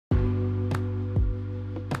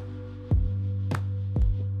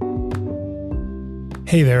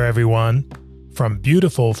Hey there, everyone. From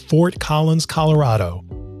beautiful Fort Collins, Colorado,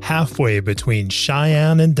 halfway between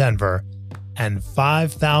Cheyenne and Denver, and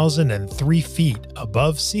 5,003 feet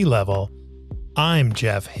above sea level, I'm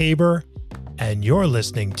Jeff Haber, and you're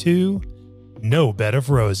listening to No Bed of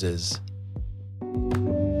Roses.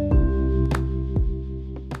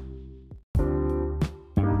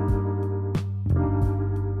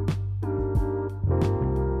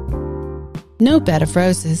 No Bed of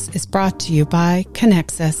Roses is brought to you by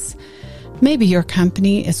Connexus. Maybe your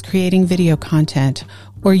company is creating video content,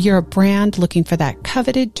 or you're a brand looking for that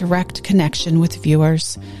coveted direct connection with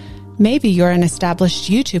viewers. Maybe you're an established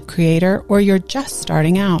YouTube creator, or you're just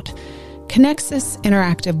starting out. Connexus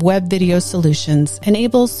Interactive Web Video Solutions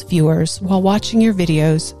enables viewers while watching your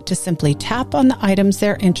videos to simply tap on the items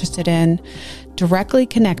they're interested in, directly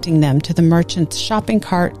connecting them to the merchant's shopping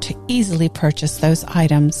cart to easily purchase those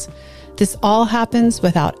items. This all happens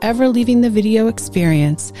without ever leaving the video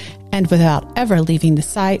experience and without ever leaving the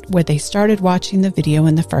site where they started watching the video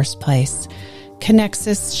in the first place.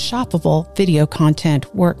 Connexus shoppable video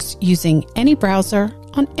content works using any browser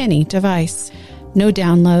on any device. No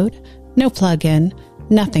download, no plugin,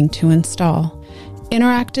 nothing to install.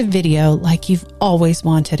 Interactive video like you've always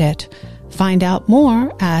wanted it. Find out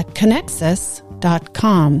more at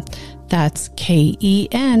Connexus.com. That's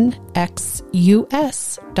KENXUS.com.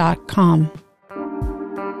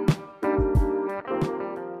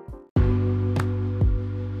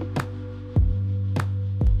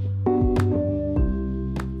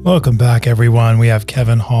 Welcome back, everyone. We have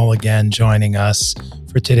Kevin Hall again joining us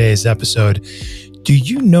for today's episode. Do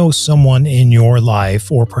you know someone in your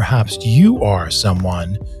life, or perhaps you are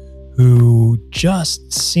someone who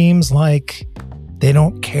just seems like they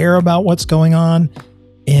don't care about what's going on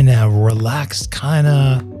in a relaxed kind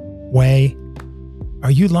of way?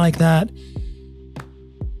 Are you like that?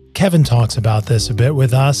 Kevin talks about this a bit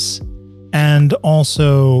with us, and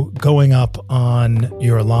also going up on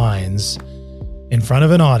your lines in front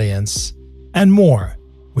of an audience, and more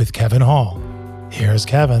with Kevin Hall. Here's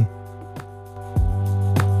Kevin.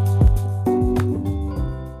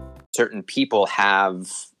 Certain people have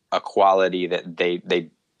a quality that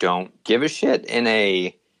they don't give a shit in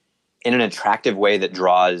an attractive way that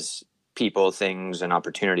draws people, things, and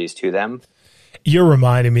opportunities to them. You're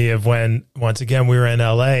reminding me of when, once again, we were in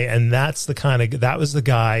LA, and that was the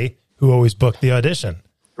guy who always booked the audition.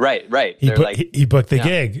 Right. He booked the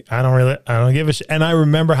gig. I don't give a shit. And I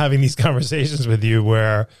remember having these conversations with you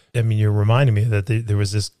where, you're reminding me that there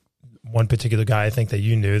was this one particular guy I think that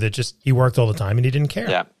you knew that he worked all the time and he didn't care.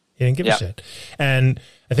 Yeah. He didn't give a shit. And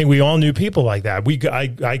I think we all knew people like that.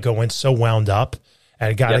 I go in so wound up.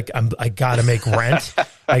 I gotta make rent.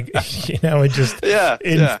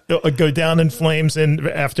 Go down in flames. And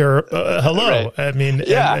after hello,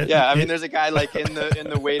 right. There's a guy like in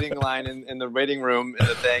the waiting line in the waiting room in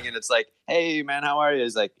the thing, and it's like, hey man, how are you?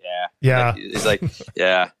 He's like, yeah. He's like,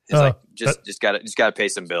 yeah. He's like, just gotta pay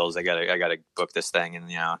some bills. I gotta book this thing, and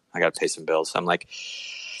I gotta pay some bills. So I'm like,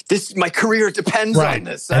 my career depends on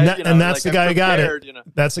this. And that's the guy who got it.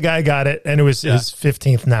 That's the guy who got it. And it was his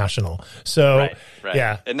 15th national. So, right.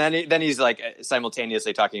 Yeah. And then he's like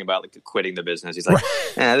simultaneously talking about like quitting the business. He's like,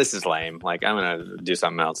 this is lame. Like, I'm going to do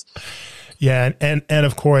something else. Yeah. And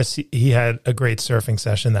of course, he had a great surfing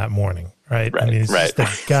session that morning. Right. It's just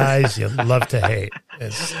the guys you love to hate.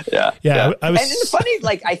 Yeah. And it's funny.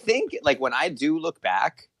 Like, I think like when I do look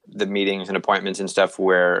back, the meetings and appointments and stuff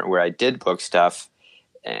where I did book stuff,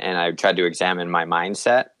 and I tried to examine my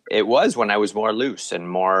mindset, it was when I was more loose and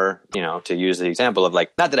more, to use the example of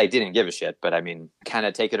like, not that I didn't give a shit, but kind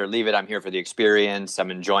of take it or leave it. I'm here for the experience.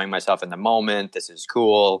 I'm enjoying myself in the moment. This is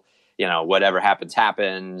cool. Whatever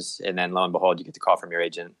happens. And then lo and behold, you get the call from your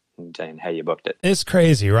agent and saying, hey, you booked it. It's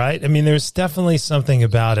crazy, right? there's definitely something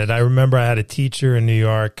about it. I remember I had a teacher in New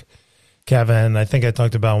York, Kevin, I think I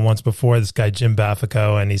talked about him once before, this guy, Jim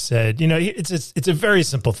Baffico, and he said, it's a very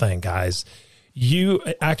simple thing, guys.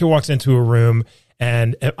 Actor walks into a room,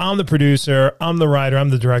 and I'm the producer, I'm the writer, I'm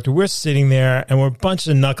the director. We're sitting there, and we're a bunch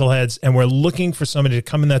of knuckleheads, and we're looking for somebody to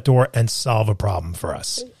come in that door and solve a problem for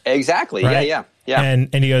us. Exactly. Right? Yeah.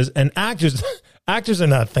 And he goes, and actors are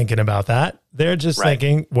not thinking about that. They're just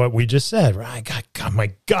thinking what we just said. Right?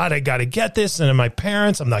 My God, I got to get this. And my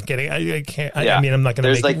parents, I'm not getting. I can't. Yeah. I'm not going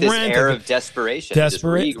to make rent. There's like this air of desperation.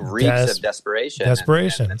 Reeks of desperation.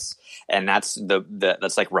 Desperation. And that's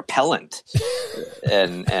that's like repellent.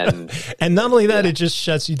 and not only that, it just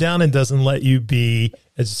shuts you down and doesn't let you be,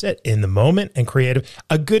 as you said, in the moment and creative.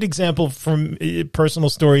 A good example from a personal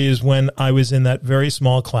story is when I was in that very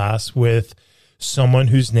small class with someone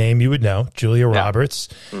whose name you would know, Julia Roberts.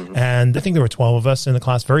 Mm-hmm. And I think there were 12 of us in the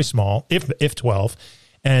class, very small, if 12.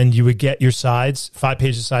 and you would get your sides, 5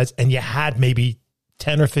 pages of sides, and you had maybe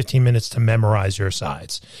 10 or 15 minutes to memorize your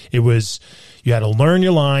sides. It was, you had to learn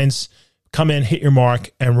your lines, come in, hit your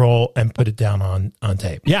mark, and roll and put it down on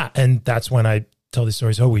tape. Yeah, and that's when I tell these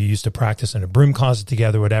stories. Oh, we used to practice in a broom closet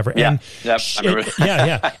together, whatever. Yeah, and I remember.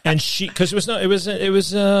 yeah. And she, because it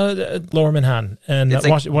was Lower Manhattan and It's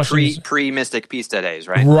like Washington. pre Mystic Pizza days,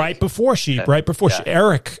 right? Right before she,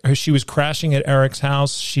 Eric, she was crashing at Eric's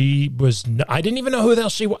house. I didn't even know who the hell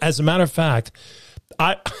she was. As a matter of fact,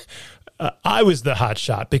 I was the hot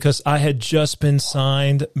shot because I had just been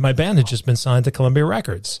signed. My band had just been signed to Columbia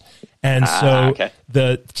Records. And so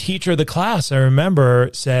the teacher of the class, I remember,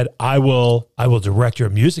 said, I will direct your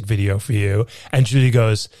music video for you. And Julie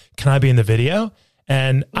goes, can I be in the video?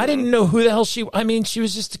 And I didn't know who the hell she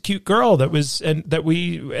was just a cute girl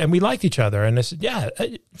we liked each other. And I said, yeah,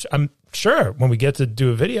 I'm sure when we get to do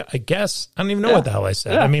a video, I guess. I don't even know what the hell I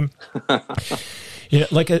said. Yeah. I mean, yeah,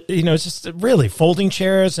 it's just really folding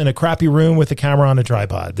chairs in a crappy room with a camera on a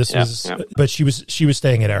tripod. But she was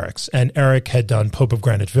staying at Eric's, and Eric had done Pope of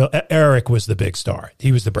Greenwich. Eric was the big star.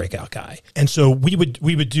 He was the breakout guy. And so we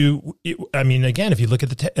would do, I mean, again, if you look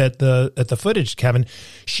at the footage, Kevin,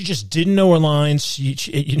 she just didn't know her lines.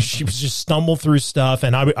 She was just stumble through stuff,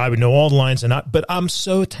 and I would know all the lines, but I'm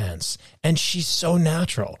so tense, and she's so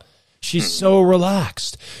natural. She's so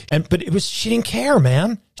relaxed. But she didn't care,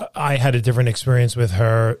 man. I had a different experience with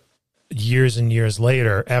her years and years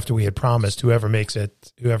later after we had promised whoever makes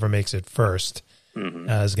it first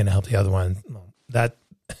is going to help the other one.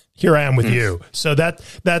 Here I am with you. So that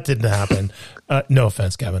didn't happen. No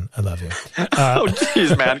offense, Kevin. I love you. Oh,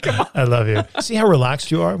 jeez, man. Come on. I love you. See how relaxed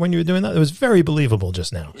you are when you were doing that? It was very believable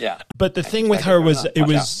just now. Yeah. But the thing with her was,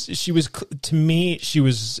 she was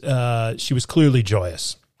clearly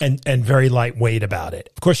joyous. And very lightweight about it.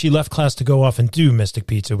 Of course, she left class to go off and do Mystic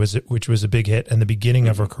Pizza, which was a big hit and the beginning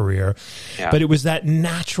of her career. Yeah. But it was that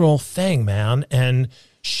natural thing, man. And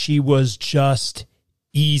she was just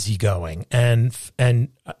easygoing. And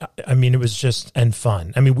I mean, it was just, and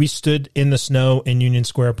fun. I mean, we stood in the snow in Union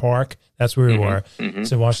Square Park. That's where we were.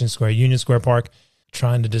 It's in Washington Square, Union Square Park,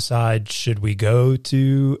 trying to decide, should we go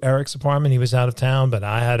to Eric's apartment? He was out of town, but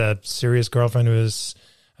I had a serious girlfriend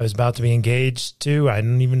I was about to be engaged to. We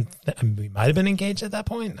might have been engaged at that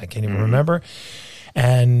point. I can't even remember.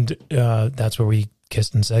 And that's where we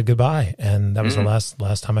kissed and said goodbye. And that was the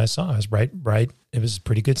last time I saw her. It was right. It was a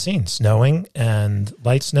pretty good scene. Snowing and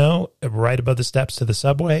light snow right above the steps to the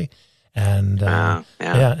subway. And and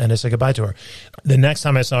I said goodbye to her. The next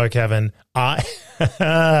time I saw her, Kevin, the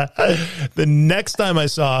next time I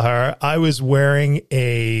saw her, I was wearing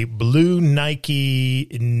a blue Nike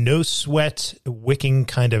no sweat wicking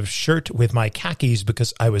kind of shirt with my khakis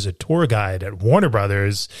because I was a tour guide at Warner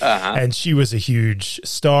Brothers, and she was a huge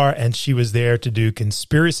star, and she was there to do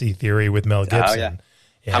Conspiracy Theory with Mel Gibson. Oh, yeah.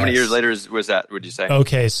 Yes. How many years later was that, would you say?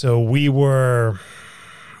 Okay, so we were...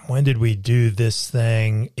 When did we do this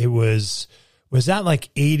thing? It was that like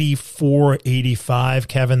 84, 85,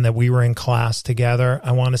 Kevin, that we were in class together,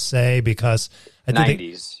 I want to say, because I think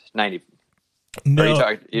 90. No,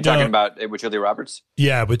 you're talking about with Julia Roberts?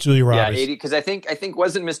 Yeah, with Julia Roberts. Yeah, 80. Because I think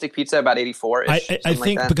wasn't Mystic Pizza about 84-ish? I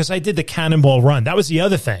think like because I did the Cannonball Run. That was the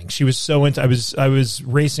other thing. She was so into. I was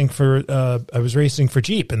racing for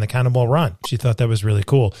Jeep in the Cannonball Run. She thought that was really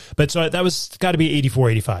cool. But so that was got to be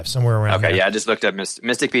 84, 85, somewhere around. Okay, there. Yeah, I just looked up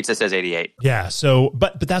Mystic Pizza says 88. Yeah. So,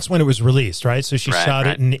 but that's when it was released, right? So she shot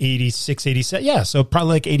it in 86, 87. Yeah. So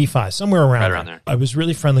probably like 85, somewhere around. Right around there. I was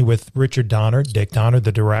really friendly with Richard Donner, Dick Donner,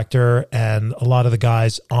 the director, and a lot of the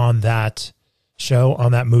guys on that show,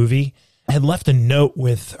 on that movie. I had left a note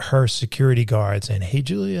with her security guard saying, "Hey,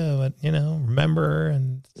 Julia, remember?"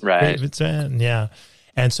 And yeah.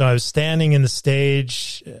 And so I was standing in the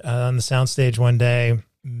stage, on the sound stage one day,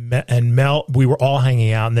 and Mel, we were all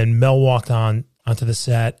hanging out, and then Mel walked onto the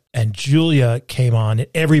set, and Julia came on, and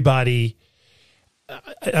everybody,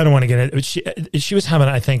 I don't want to get it. She was having,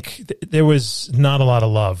 I think, there was not a lot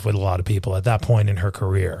of love with a lot of people at that point in her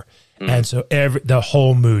career. And so the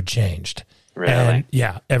whole mood changed. Really? And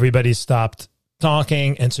yeah, everybody stopped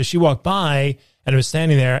talking. And so she walked by, and I was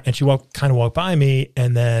standing there, and she kind of walked by me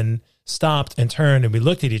and then stopped and turned, and we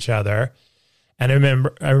looked at each other. And I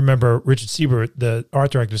remember Richard Siebert, the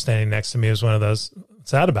art director, standing next to me. It was one of those, what's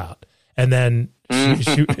that about? And then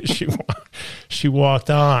she walked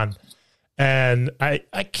on, and I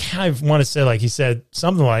kind of want to say, like, he said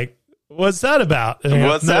something like, "What's that about?"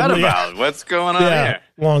 What's that about? What's going on here?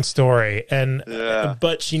 Long story. And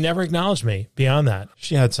but she never acknowledged me beyond that.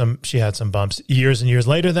 She had some bumps. Years and years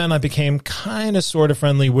later, then I became kind of sort of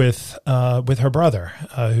friendly with her brother,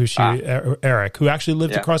 Eric, who actually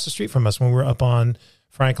lived across the street from us when we were up on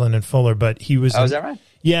Franklin and Fuller, but he was. Oh, is that right?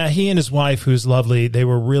 Yeah, he and his wife, who's lovely, they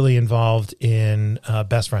were really involved in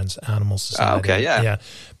Best Friends Animal Society. Oh, okay, yeah.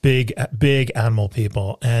 Big animal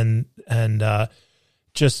people, and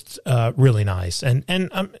just really nice, and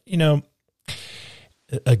you know,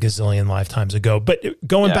 a gazillion lifetimes ago. But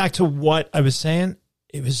going back to what I was saying,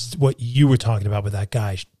 it was what you were talking about with that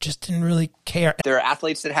guy. Just didn't really care. There are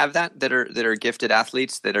athletes that have that are gifted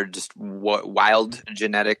athletes that are just wild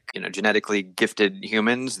genetically gifted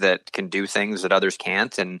humans that can do things that others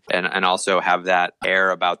can't, and also have that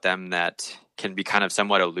air about them that can be kind of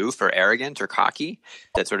somewhat aloof or arrogant or cocky.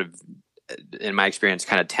 That sort of, in my experience,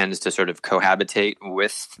 kind of tends to sort of cohabitate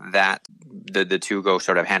with that. The two go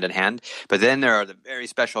sort of hand in hand. But then there are the very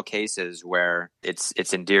special cases where it's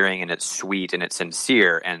endearing and it's sweet and it's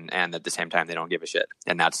sincere, and at the same time they don't give a shit,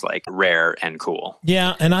 and that's like rare and cool.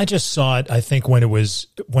 Yeah, and I just saw it, I think, when it was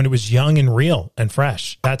young and real and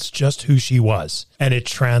fresh. That's just who she was, and it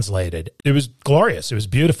translated. It was glorious. It was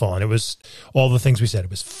beautiful, and it was all the things we said.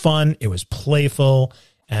 It was fun. It was playful,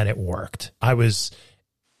 and it worked. I was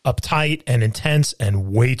uptight and intense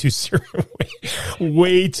and way too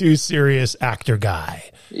serious actor guy.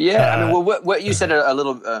 Yeah, I mean, what you said a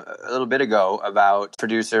little bit ago about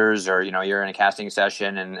producers, or you're in a casting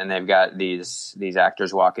session and they've got these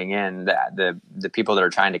actors walking in. The people that are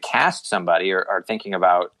trying to cast somebody are thinking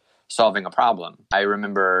about solving a problem. I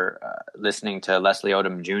remember listening to Leslie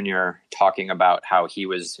Odom Jr. talking about how he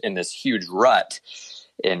was in this huge rut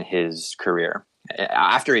in his career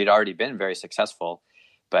after he'd already been very successful.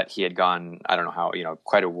 But he had gone, I don't know how,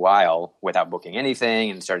 quite a while without booking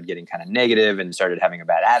anything, and started getting kind of negative and started having a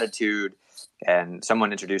bad attitude. And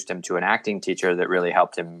someone introduced him to an acting teacher that really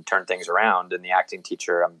helped him turn things around. And the acting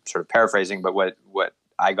teacher, I'm sort of paraphrasing, but what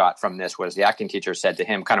I got from this was the acting teacher said to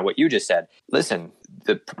him kind of what you just said. Listen,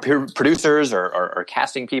 the producers or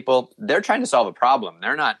casting people, they're trying to solve a problem.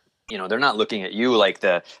 They're not looking at you like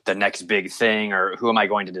the next big thing, or who am I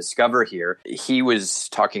going to discover here? He was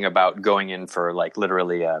talking about going in for like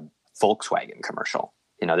literally a Volkswagen commercial.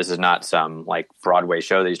 This is not some like Broadway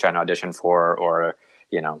show that he's trying to audition for, or,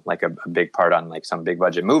 like a big part on like some big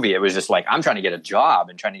budget movie. It was just like, I'm trying to get a job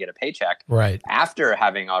and trying to get a paycheck. Right. After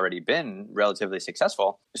having already been relatively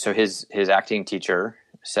successful. So his acting teacher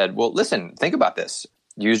said, well, listen, think about this.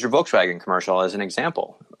 Use your Volkswagen commercial as an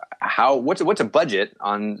example. What's a budget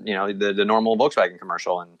on the normal Volkswagen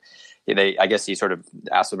commercial? And I guess he sort of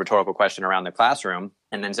asked a rhetorical question around the classroom,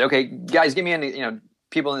 and then said, okay, guys, give me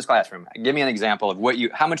people in this classroom, give me an example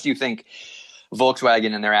of how much do you think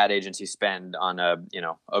Volkswagen and their ad agency spend on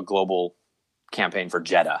a global campaign for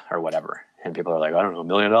Jetta or whatever? And people are like, I don't know, $1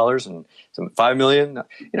 million and some $5 million.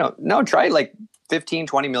 No, try like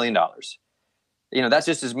 $15-20 million. That's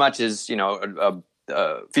just as much as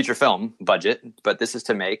a feature film budget, but this is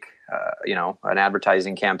to make an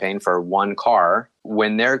advertising campaign for one car.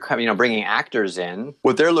 When they're bringing actors in,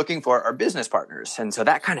 what they're looking for are business partners. And so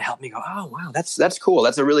that kind of helped me go, oh wow, that's cool.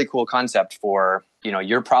 That's a really cool concept for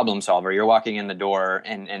your problem solver. You're walking in the door,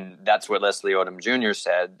 and that's what Leslie Odom Jr.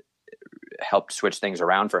 said helped switch things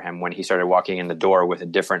around for him when he started walking in the door with a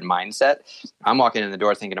different mindset. I'm walking in the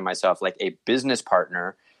door thinking to myself, like, a business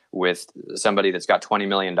partner with somebody that's got $20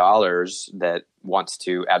 million that wants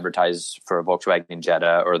to advertise for a Volkswagen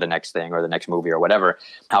Jetta or the next thing or the next movie or whatever.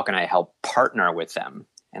 How can I help partner with them?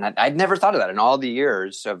 And I'd never thought of that in all the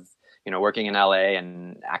years of, working in LA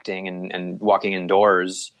and acting and walking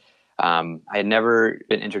indoors. I had never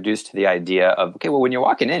been introduced to the idea of, okay, well, when you're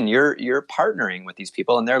walking in, you're partnering with these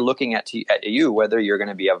people, and they're looking at you whether you're going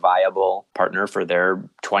to be a viable partner for their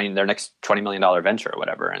next $20 million venture or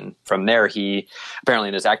whatever. And from there, he apparently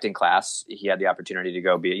in his acting class, he had the opportunity to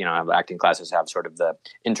go be, acting classes have sort of the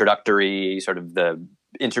introductory, sort of the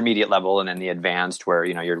intermediate level, and then the advanced where,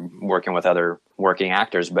 you're working with other working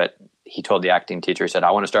actors. But he told the acting teacher, he said, I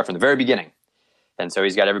want to start from the very beginning. And so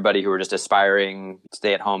he's got everybody who are just aspiring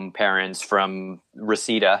stay-at-home parents from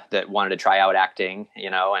Reseda that wanted to try out acting,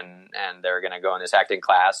 and they're going to go in this acting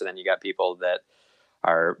class. And then you got people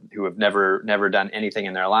who have never done anything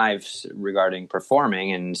in their lives regarding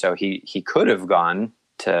performing. And so he could have gone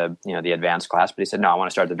to the advanced class, but he said, no, I want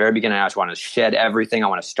to start at the very beginning. I just want to shed everything. I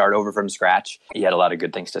want to start over from scratch. He had a lot of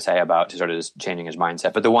good things to say about sort of just changing his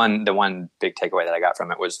mindset. But the one big takeaway that I got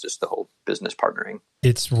from it was just the whole business partnering.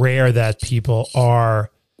 It's rare that people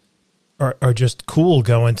are are just cool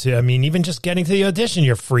going to, I mean, even just getting to the audition,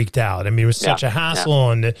 you're freaked out. I mean, it was such a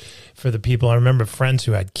hassle. And for the people, I remember friends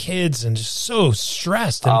who had kids and just so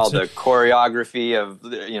stressed. And the choreography of,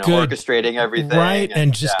 orchestrating everything. Right.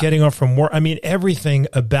 And just getting off from work. I mean, everything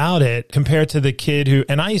about it compared to the kid who,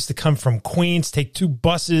 and I used to come from Queens, take 2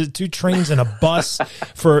 trains and a bus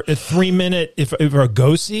for a 3-minute, for a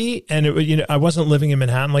go-see. And it, I wasn't living in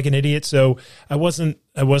Manhattan like an idiot. So I wasn't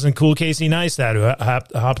cool Casey Neistat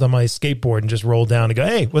who hopped on my skateboard and just rolled down and go,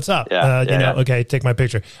 hey, what's up? Okay, take my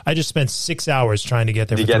picture. I just spent 6 hours trying to get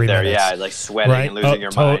there for 3 minutes. Yeah, like sweating and losing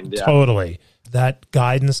your mind. Yeah. Totally. That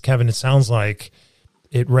guidance, Kevin, it sounds like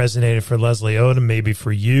it resonated for Leslie Odom, maybe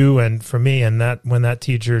for you and for me. And that when that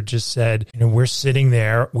teacher just said, we're sitting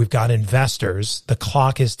there, we've got investors, the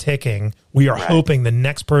clock is ticking. We are hoping the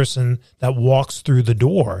next person that walks through the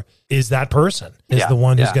door is that person, is the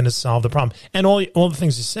one who's going to solve the problem. And all the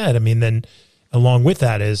things you said, I mean, then along with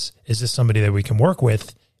that is this somebody that we can work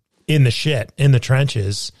with in the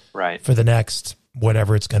trenches, for the next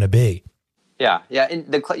whatever it's going to be. Yeah.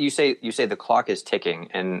 And you say the clock is ticking,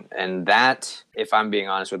 and that, if I'm being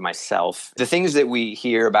honest with myself, the things that we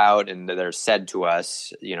hear about and that are said to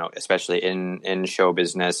us, especially in show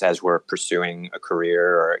business as we're pursuing a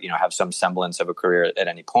career or have some semblance of a career at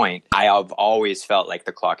any point, I have always felt like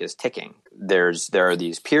the clock is ticking. There are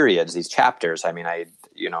these periods, these chapters. I mean,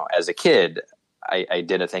 as a kid, I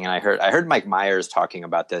did a thing, and I heard Mike Myers talking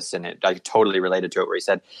about this, and I totally related to it, where he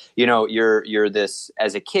said, you're this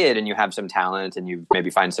as a kid, and you have some talent, and you maybe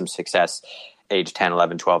find some success age 10,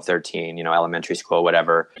 11, 12, 13, elementary school,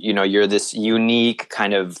 whatever. You're this unique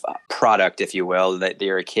kind of product, if you will, that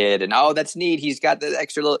you're a kid, and that's neat, he's got the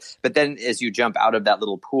extra little, but then as you jump out of that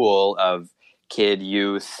little pool of kid,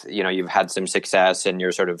 youth, you've had some success, and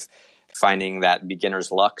you're sort of finding that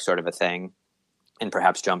beginner's luck sort of a thing, and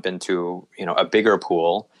perhaps jump into, a bigger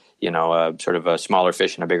pool, a sort of a smaller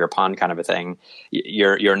fish in a bigger pond kind of a thing.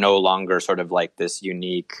 You're no longer sort of like this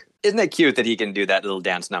unique. Isn't that cute that he can do that little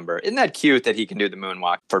dance number? Isn't that cute that he can do the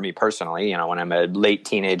moonwalk? For me personally, when I'm a late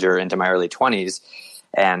teenager into my early 20s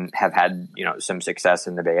and have had, some success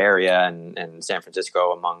in the Bay Area and San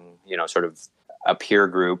Francisco among, sort of a peer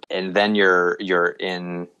group, and then you're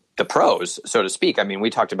in the pros, so to speak. I mean, we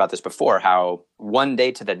talked about this before, how one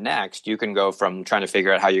day to the next, you can go from trying to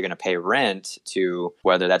figure out how you're going to pay rent to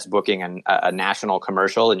whether that's booking a national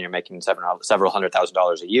commercial and you're making several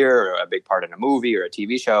 $100,000s a year, or a big part in a movie or a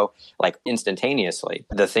TV show, like instantaneously.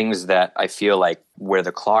 The things that I feel like where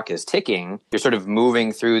the clock is ticking, you're sort of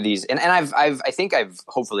moving through these. And I think I've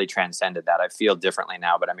hopefully transcended that. I feel differently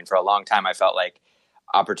now, but I mean, for a long time, I felt like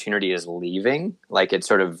opportunity is leaving. Like it's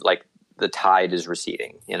sort of like the tide is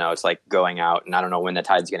receding. It's like going out, and I don't know when the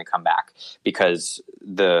tide's going to come back, because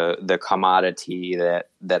the commodity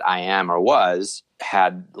that I am or was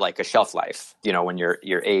had like a shelf life. When your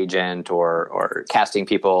agent or casting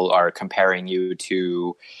people are comparing you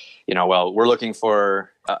to, we're looking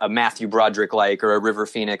for a Matthew Broderick like, or a River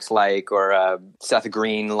Phoenix like, or a Seth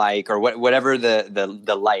Green like, or whatever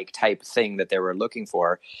the like type thing that they were looking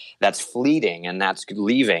for, that's fleeting and that's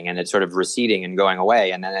leaving, and it's sort of receding and going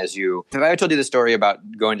away. And then if I told you the story about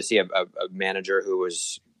going to see a manager who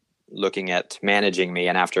was looking at managing me,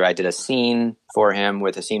 and after I did a scene for him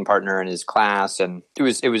with a scene partner in his class, and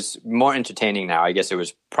it was more entertaining now. I guess it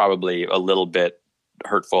was probably a little bit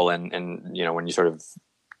hurtful, and when you sort of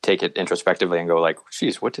take it introspectively and go like,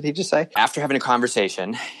 geez, what did he just say? After having a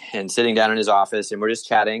conversation and sitting down in his office, and we're just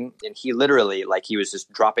chatting, and he literally, like, he was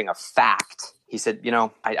just dropping a fact. He said,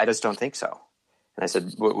 I just don't think so. And I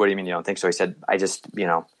said, what do you mean you don't think so? He said, I just,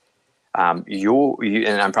 you,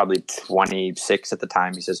 and I'm probably 26 at the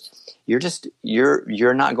time. He says,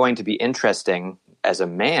 you're not going to be interesting as a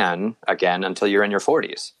man again until you're in your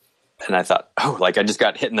 40s. And I thought, I just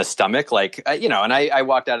got hit in the stomach. Like, and I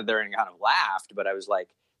walked out of there and kind of laughed, but I was like,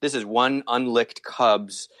 this is one unlicked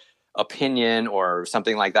Cubs opinion or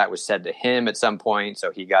something like that was said to him at some point. So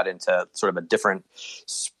he got into sort of a different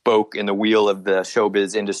spoke in the wheel of the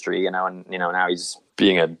showbiz industry, and now he's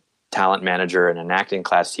being a talent manager and an acting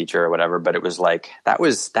class teacher or whatever. But it was like, that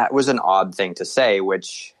was an odd thing to say,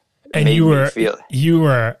 which made me feel. You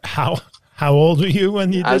were how old were you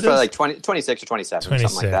when you did this? I was probably like 26 or 27,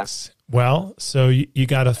 26. Something like that. Well, so you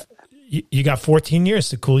got 14 years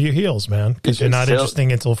to cool your heels, man, because you're not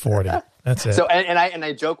interesting until 40. That's it. So, and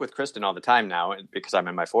I joke with Kristen all the time now, because I'm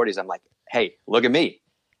in my 40s. I'm like, hey, look at me.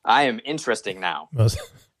 I am interesting now. Most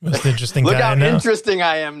interesting look guy how I know. Interesting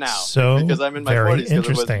I am now. So because I'm in my very 40s.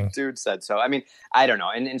 Interesting. What the dude said. So, I mean, I don't know.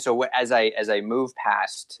 And so as I move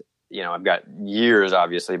past, I've got years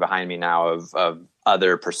obviously behind me now of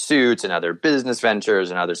other pursuits and other business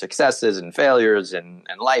ventures and other successes and failures and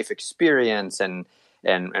life experience and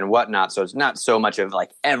whatnot. So it's not so much of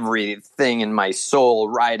like everything in my soul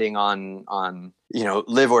riding on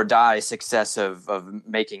live or die success of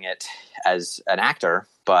making it as an actor.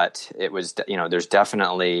 But it was, there's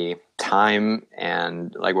definitely time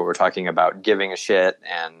and like what we're talking about, giving a shit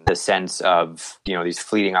and the sense of, these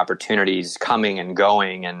fleeting opportunities coming and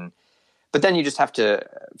going. But then you just have to,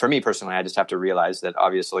 for me personally, I just have to realize that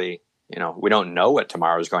obviously, we don't know what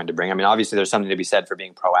tomorrow is going to bring. I mean, obviously there's something to be said for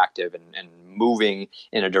being proactive and moving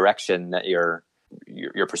in a direction that you're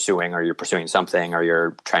pursuing, or you're pursuing something, or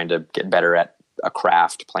you're trying to get better at a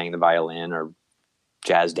craft, playing the violin or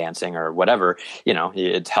jazz dancing or whatever.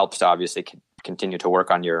 It helps to obviously continue to work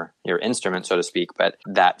on your instrument, so to speak. But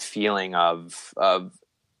that feeling of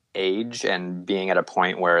age and being at a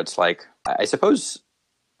point where it's like, I suppose,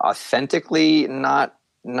 authentically not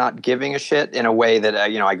giving a shit in a way that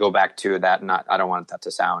I go back to that. I don't want that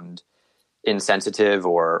to sound insensitive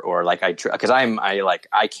or like because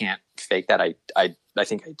I can't fake that. I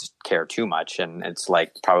think I just care too much, and it's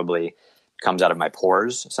like probably comes out of my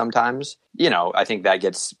pores sometimes. I think that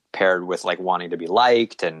gets paired with like wanting to be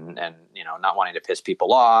liked and not wanting to piss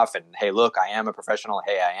people off. And hey, look, I am a professional.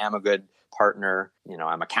 Hey, I am a good partner.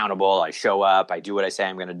 I'm accountable. I show up. I do what I say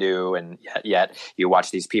I'm going to do. And yet you watch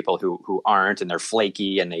these people who aren't, and they're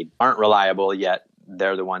flaky and they aren't reliable, yet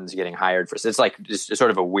they're the ones getting hired for. So it's like just sort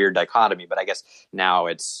of a weird dichotomy. But I guess now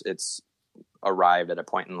it's arrived at a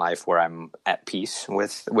point in life where I'm at peace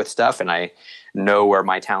with stuff, and I know where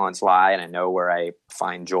my talents lie, and I know where I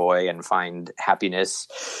find joy and find happiness,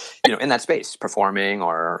 in that space, performing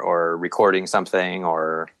or recording something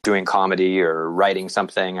or doing comedy or writing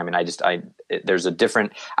something. I mean, there's a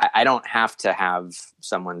different, I don't have to have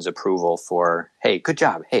someone's approval for, hey, good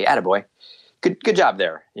job. Hey, attaboy. Good job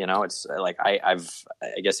there. It's like I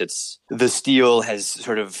guess it's the steel has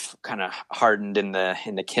sort of kind of hardened in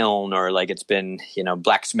the kiln, or like it's been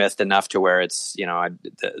blacksmithed enough to where it's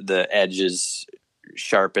the edge is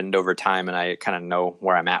sharpened over time, and I kind of know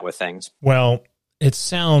where I'm at with things. Well, it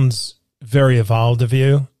sounds very evolved of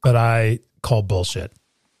you, but I call bullshit,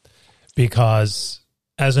 because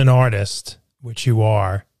as an artist, which you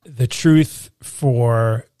are, the truth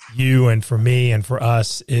for you and for me and for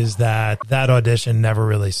us is that audition never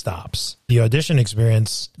really stops. The audition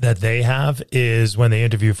experience that they have is when they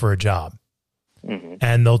interview for a job. Mm-hmm.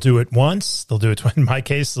 And they'll do it once. They'll do it, in my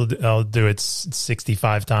case, I'll do it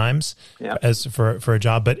 65 times as for a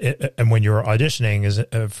job. But and when you're auditioning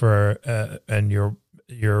and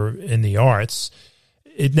you're in the arts,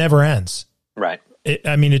 it never ends. Right.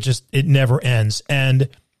 It never ends. And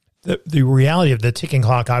the reality of the ticking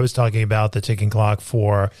clock I was talking about, the ticking clock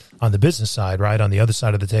on the business side, right? On the other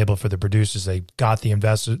side of the table for the producers, they've got the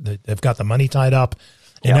investors, they've got the money tied up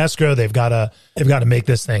in escrow. They've got to make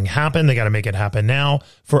this thing happen. They got to make it happen now.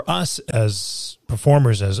 For us as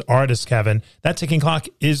performers, as artists, Kevin, that ticking clock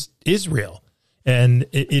is real. And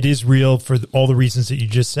it is real for all the reasons that you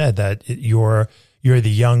just said, that you're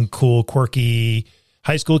the young, cool, quirky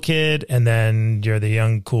high school kid, and then you're the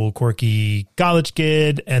young, cool, quirky college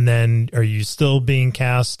kid, and then are you still being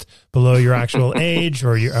cast below your actual age,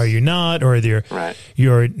 or are you not, or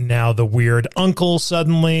you're now the weird uncle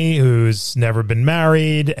suddenly who's never been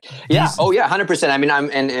married? Yeah, 100%. I mean,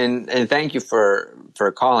 and thank you for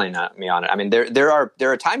calling me on it. I mean, there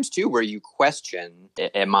are times too where you question,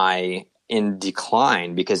 am I in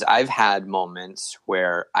decline? Because I've had moments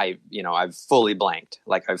where I've fully blanked,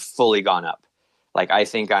 like I've fully gone up. Like, I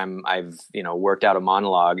think I've worked out a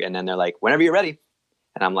monologue, and then they're like, whenever you're ready.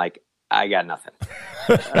 And I'm like, I got nothing.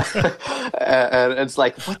 And it's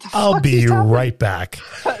like, what the fuck? I'll be right back.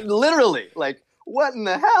 Literally, like, what in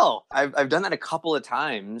the hell? I've done that a couple of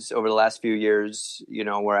times over the last few years,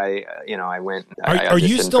 where I went. Are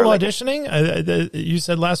you still auditioning? You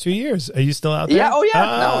said last few years. Are you still out there? Yeah. Oh,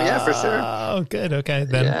 yeah. For sure. Oh, good. Okay.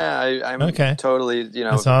 Then. Yeah, I'm okay. Totally,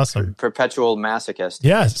 that's awesome. Perpetual masochist.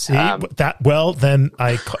 Yeah. See that? Well, then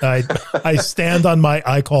I stand on my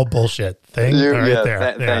I call bullshit thing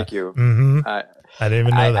there. Thank you. Mm-hmm. I didn't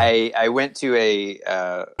even know that. I went to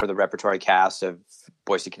for the repertory cast of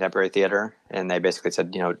Boise Contemporary Theater, and they basically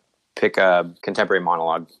said, pick a contemporary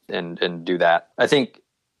monologue and do that. I think,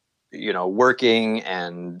 working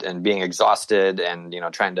and being exhausted and,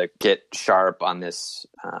 trying to get sharp on this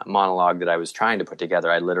monologue that I was trying to put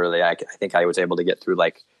together, I think I was able to get through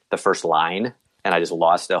like the first line, and I just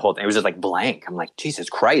lost the whole thing. It was just like blank. I'm like, Jesus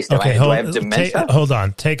Christ. Do I have dementia? Hold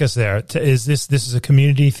on. Take us there. This is a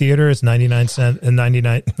community theater? It's 99 cent. Yeah,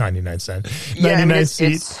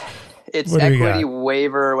 it's equity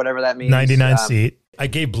waiver, whatever that means. 99 seat. I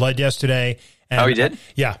gave blood yesterday, Oh, he did?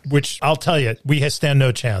 Yeah, which I'll tell you, we stand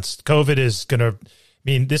no chance. COVID is going to,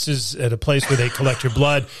 this is at a place where they collect your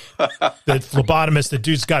blood. The phlebotomist, the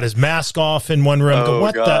dude's got his mask off in one room. Oh,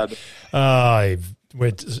 what God. Okay. I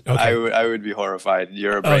would be horrified.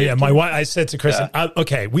 You're a brave Oh yeah, my kid. wife. I said to Kristen,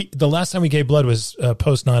 the last time we gave blood was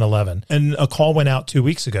post 9/11, and a call went out 2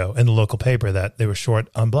 weeks ago in the local paper that they were short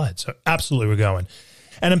on blood. So absolutely, we're going.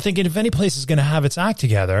 And I'm thinking, if any place is going to have its act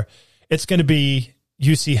together, it's going to be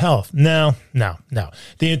UC Health. No.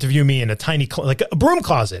 They interview me in a tiny, like a broom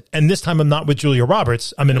closet. And this time I'm not with Julia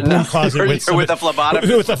Roberts. I'm in a broom closet with a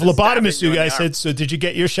phlebotomist. With a phlebotomist who I said, so did you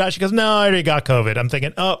get your shot? She goes, no, I already got COVID. I'm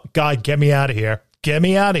thinking, oh God, get me out of here. Get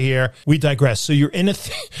me out of here. We digress. So you're in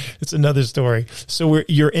it's another story. So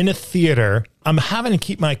you're in a theater. I'm having to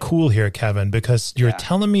keep my cool here, Kevin, because you're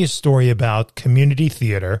telling me a story about community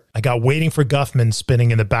theater. I got Waiting for Guffman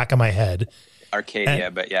spinning in the back of my head.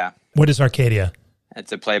 Arcadia, but yeah. What is Arcadia?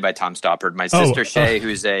 It's a play by Tom Stoppard. My sister Shay,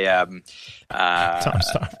 who's a Tom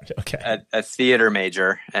Stoppard. Okay. a theater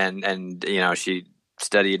major, and she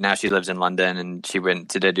studied. Now she lives in London, and she went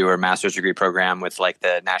to do her master's degree program with like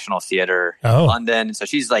the National Theater in London. And so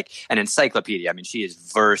she's like an encyclopedia. I mean, she is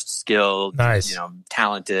versed, skilled, nice,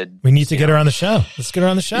 talented. We need to get her on the show. Let's get her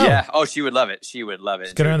on the show. Yeah. Oh, she would love it. She would love it.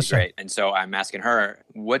 Let's get her on the show. Great. And so I'm asking her,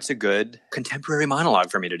 what's a good contemporary monologue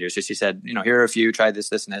for me to do? So she said, here are a few. Try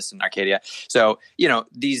this, and this, and Arcadia. So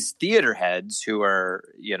these theater heads who are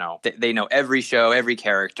they know every show, every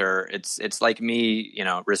character. It's like me,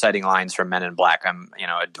 reciting lines from Men in Black. I'm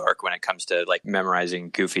a dork when it comes to like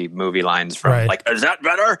memorizing goofy movie lines from like, is that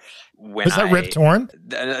better? Was that Rip Torn?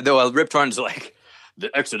 Rip Torn's like, the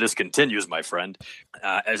Exodus continues, my friend.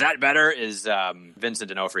 Is that better? Is Vincent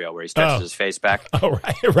D'Onofrio, where he stretches his face back. Oh,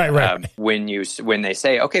 right. When they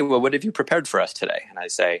say, okay, well, what have you prepared for us today? And I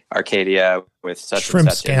say, Arcadia with such shrimp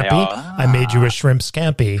and such. Scampi. I made you a shrimp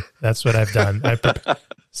scampi. That's what I've done.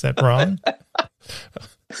 Is that wrong?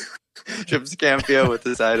 Shrimp scampi with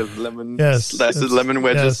the side of lemon, slices of lemon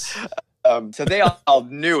wedges. Yes. So they all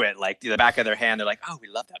knew it, like the back of their hand. They're like, oh, we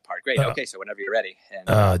love that part. Great. Okay, so whenever you're ready.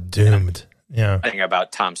 And, doomed. Yeah. Anything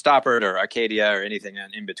about Tom Stoppard or Arcadia or anything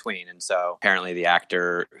in between. And so apparently the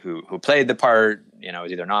actor who played the part,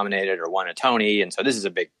 was either nominated or won a Tony. And so this is a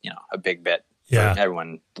big bit. Yeah.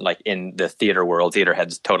 Everyone like in the theater world, theater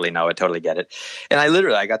heads totally know it, totally get it. And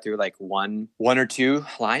I got through like one or two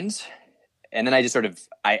lines. And then I just sort of,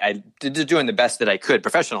 I did doing the best that I could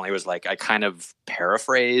professionally. It was like, I kind of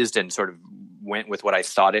paraphrased and sort of went with what I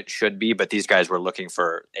thought it should be. But these guys were looking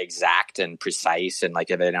for exact and precise and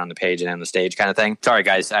like everything on the page and on the stage kind of thing. Sorry,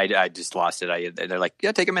 guys, I just lost it. They're like,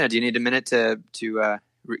 yeah, take a minute. Do you need a minute to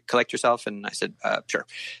collect yourself? And I said, sure.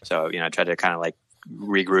 So, I tried to kind of like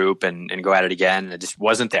regroup and go at it again, and it just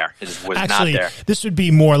wasn't there. It just was actually not there. This would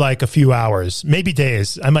be more like a few hours, maybe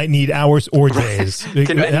days. I might need hours or days.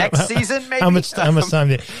 Next season, maybe. How much time?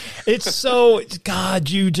 It's so,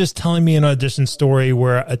 God, you just telling me an audition story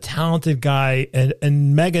where a talented guy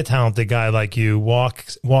and mega talented guy like you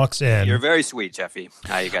walks in. You're very sweet, Jeffy.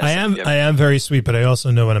 I am very sweet, but I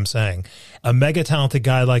also know what I'm saying. A mega talented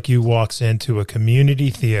guy like you walks into a community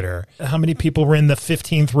theater. How many people were in the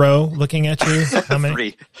 15th row looking at you? How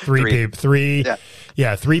many? Three people. Three.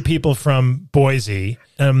 Yeah, three people from Boise.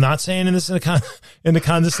 And I'm not saying in this in a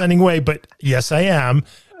condescending way, but yes, I am.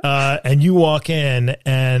 And you walk in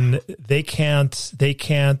and they can't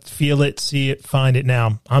feel it, see it, find it.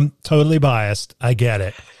 Now, I'm totally biased. I get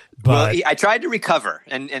it. But I tried to recover,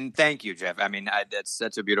 and thank you, Jeff. I mean, that's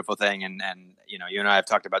such a beautiful thing, and you and I have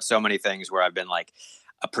talked about so many things where I've been like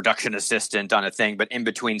a production assistant on a thing, but in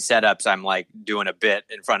between setups, I'm like doing a bit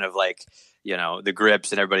in front of like the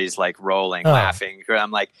grips, and everybody's like rolling, laughing.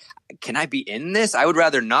 I'm like, can I be in this? I would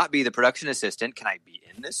rather not be the production assistant. Can I be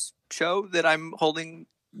in this show that I'm holding?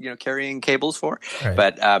 Carrying cables for. Right.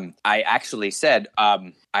 But I actually said I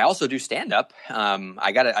also do stand up.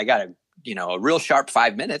 I got a real sharp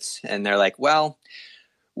 5 minutes. And they're like, well,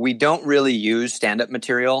 we don't really use stand-up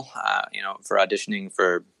material, for auditioning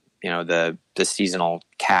for, the seasonal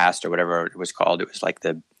cast or whatever it was called. It was like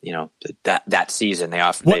that season they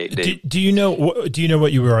often. Do you know what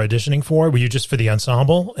you were auditioning for? Were you just for the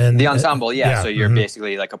ensemble? And the ensemble, yeah. So you're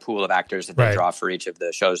basically like a pool of actors that they draw for each of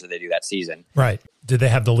the shows that they do that season. Right. Did they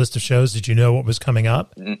have the list of shows? Did you know what was coming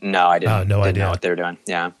up? No, I didn't. No didn't idea know what they were doing.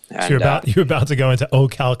 Yeah. And, so you're about to go into Oh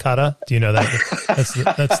Calcutta. Do you know that?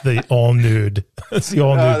 that's the all nude. That's the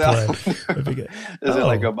all nude play. Is it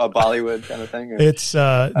like a Bollywood kind of thing? Or? It's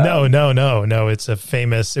no. It's a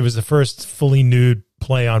famous. It was the first fully nude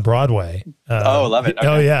play on Broadway. Love it. Okay.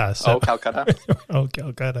 Oh yeah. So, Calcutta. Oh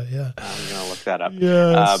Calcutta. Yeah. I'm gonna look that up.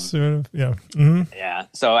 Yeah. Yeah. Mm-hmm. Yeah.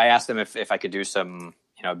 So I asked them if I could do some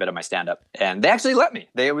a bit of my stand up, and they actually let me.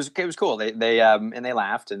 It was cool. They and they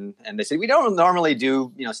laughed and they said, we don't normally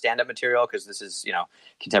do, stand up material because this is,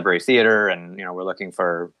 contemporary theater, and, we're looking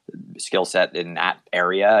for skill set in that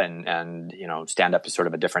area, and stand up is sort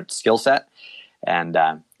of a different skill set. And,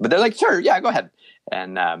 but they're like, sure, yeah, go ahead.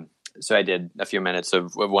 And, so I did a few minutes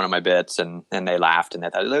of one of my bits, and they laughed, and they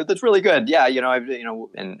thought, that's really good. Yeah.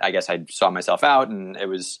 And I guess I saw myself out, and it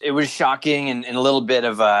was shocking and a little bit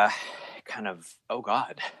of a kind of, oh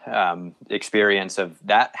God, experience of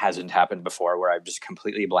that hasn't happened before, where I'm just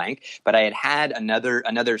completely blank. But I had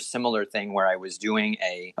another similar thing where I was doing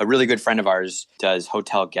a really good friend of ours does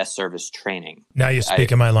hotel guest service training. Now you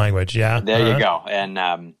speak in my language. Yeah. There you go.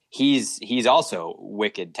 And, he's also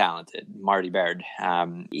wicked talented, Marty Baird.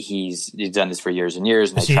 He's done this for years and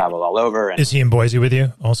years, and they travel all over. And, is he in Boise with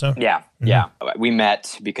you also? Yeah. Mm-hmm. Yeah. We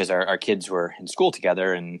met because our kids were in school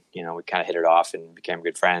together, and, we kind of hit it off and became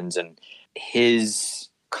good friends. And his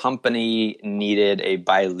company needed a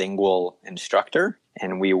bilingual instructor,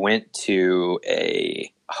 and we went to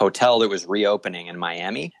a hotel that was reopening in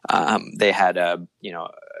Miami. They had a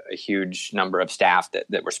huge number of staff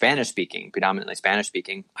that were Spanish speaking, predominantly Spanish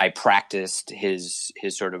speaking. I practiced his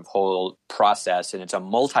sort of whole process, and it's a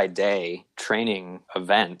multi-day training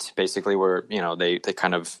event, basically, where, they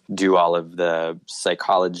kind of do all of the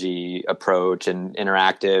psychology approach and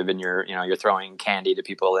interactive, and you're throwing candy to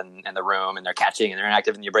people in the room, and they're catching, and they're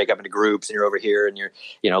interactive, and you break up into groups, and you're over here, and you're,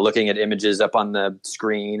 looking at images up on the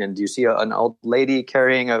screen, and do you see an old lady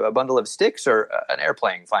carrying a bundle of sticks, or an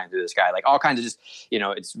airplane flying through the sky? Like all kinds of just,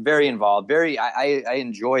 it's very involved. I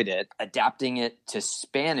enjoyed it. Adapting it to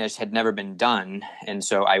Spanish had never been done. And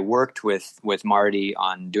so I worked with Marty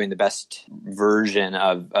on doing the best version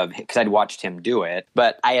of because I'd watched him do it.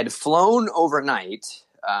 But I had flown overnight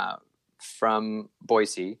from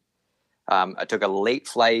Boise. I took a late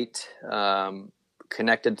flight,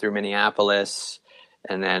 connected through Minneapolis,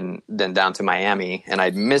 and then down to Miami. And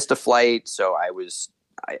I'd missed a flight, so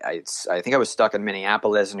I think I was stuck in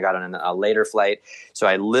Minneapolis and got on a later flight. So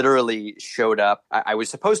I literally showed up. I was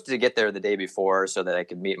supposed to get there the day before so that I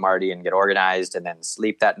could meet Marty and get organized, and then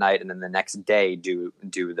sleep that night, and then the next day do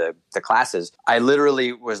the classes. I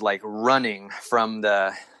literally was like running from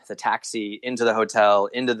the taxi into the hotel,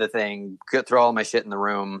 into the thing, throw all my shit in the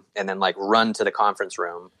room, and then like run to the conference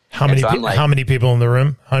room. How many people in the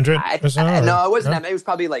room? 100? No, it wasn't that many. It was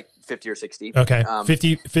probably like 50 or 60. Okay.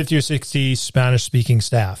 50 or 60 Spanish speaking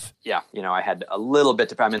staff. Yeah. I had a little bit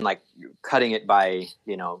to, like cutting it by,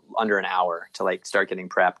 under an hour to like start getting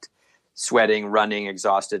prepped, sweating, running,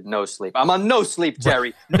 exhausted, no sleep. I'm on no sleep,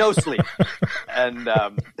 Jerry, no sleep. And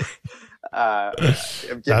I'm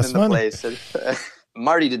getting That's in the place.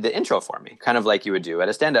 Marty did the intro for me, kind of like you would do at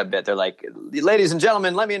a stand-up bit. They're like, ladies and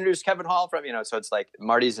gentlemen, let me introduce Kevin Hall from, so it's like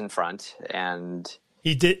Marty's in front, and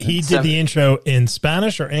he did the intro in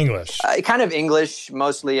Spanish or English? Kind of English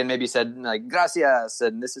mostly, and maybe said like gracias,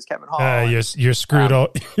 and this is Kevin Hall. You're screwed.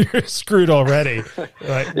 You're screwed already.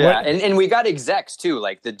 Like, yeah, and we got execs too,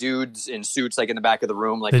 like the dudes in suits, like in the back of the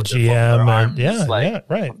room, like the with GM, their arms,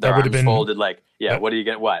 right. Their That arms folded, like, what do you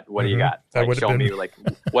get? What do you got? Like, show me, like,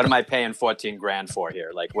 what am I paying $14,000 for here?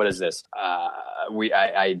 Like, what is this?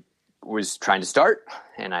 I was trying to start,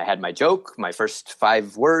 and I had my joke, my first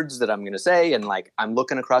 5 words that I'm going to say, and like I'm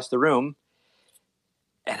looking across the room,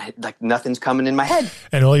 and nothing's coming in my head,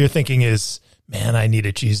 and all you're thinking is, man, I need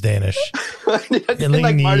a cheese Danish. And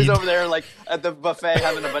like Marty's over there, like at the buffet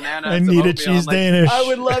having a banana. I need a cheese Danish. I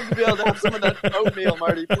would love to be able to have some of that oatmeal,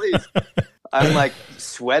 Marty, please. I'm like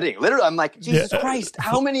sweating. Literally, I'm like, Jesus Christ,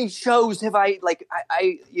 how many shows have I, like,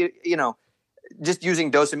 just using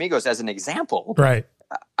Dos Amigos as an example. Right.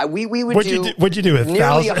 We would what'd you do?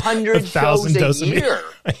 Nearly 100 shows a year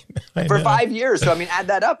for 5 years. So I mean, add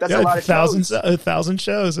that up. That's a lot of shows. 1,000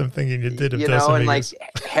 shows. I'm thinking you did. And like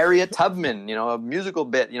Harriet Tubman, a musical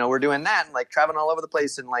bit. We're doing that and like traveling all over the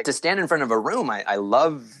place, and like to stand in front of a room. I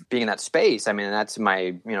love being in that space. I mean, that's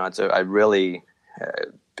my,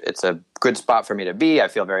 it's a good spot for me to be. I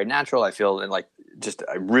feel very natural. I feel like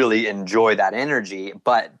I really enjoy that energy,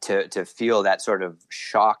 but to feel that sort of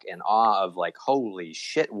shock and awe of like, holy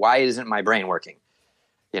shit, why isn't my brain working?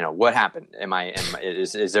 What happened?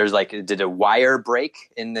 Is there's like, did a wire break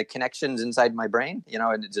in the connections inside my brain?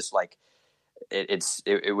 And it just like,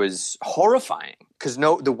 it was horrifying because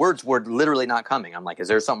the words were literally not coming. I'm like, is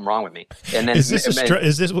there something wrong with me? And then is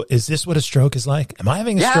this what a stroke is like? Am I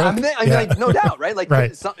having a stroke? Like, no doubt, right? Like,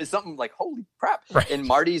 right. It's something like, holy crap! Right. And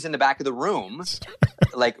Marty's in the back of the room,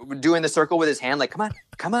 like doing the circle with his hand, like,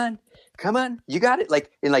 come on, come on, you got it.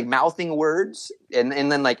 Like in like mouthing words. And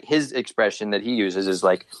then like his expression that he uses is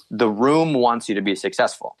like, the room wants you to be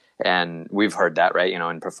successful. And we've heard that, right? You know,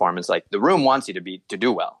 in performance, like the room wants you to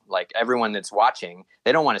do well. Like everyone that's watching,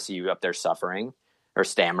 they don't want to see you up there suffering or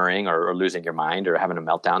stammering or losing your mind or having a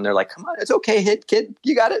meltdown. They're like, come on, it's okay, kid.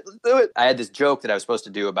 You got it. Let's do it. I had this joke that I was supposed to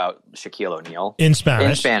do about Shaquille O'Neal. In Spanish?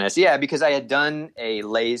 In Spanish, yeah, because I had done a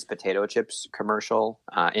Lay's potato chips commercial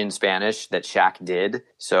in Spanish that Shaq did.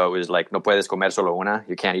 So it was like, no puedes comer solo una.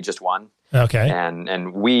 You can't eat just one. Okay.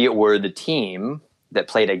 And we were the team that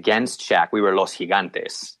played against Shaq. We were Los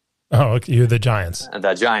Gigantes. Oh, okay. You're the Giants.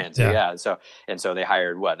 The Giants, yeah. So they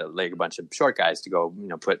hired a bunch of short guys to go,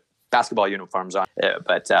 put basketball uniforms on.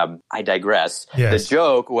 But I digress. Yes. The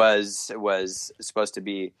joke was supposed to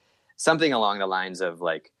be something along the lines of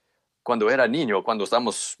like, cuando era niño, cuando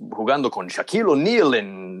estamos jugando con Shaquille O'Neal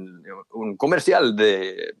en un comercial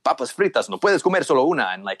de papas fritas, no puedes comer solo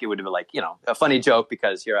una. And like, it would be like, a funny joke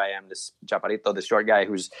because here I am, this chaparrito, this short guy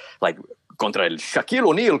who's like contra el Shaquille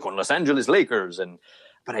O'Neal con Los Angeles Lakers.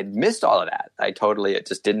 But I missed all of that. It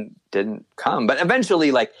just didn't come. But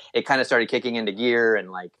eventually, like, it kind of started kicking into gear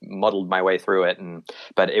and like muddled my way through it.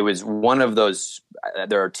 But it was one of those.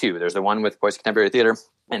 There are two. There's the one with Boys Contemporary Theater,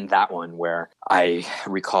 and that one where I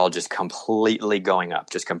recall just completely going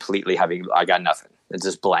up, just completely I got nothing. It's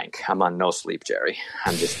just blank. I'm on no sleep, Jerry.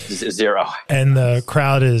 I'm just zero. And the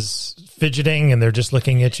crowd is fidgeting, and they're just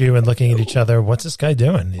looking at you and looking at each other. What's this guy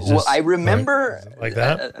doing? Well, I remember like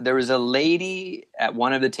that. There was a lady at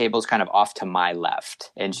one of the tables kind of off to my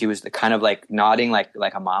left, and she was kind of like nodding like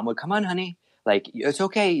a mom would, come on, honey. Like, it's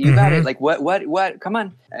okay. You got it. Like, what? Come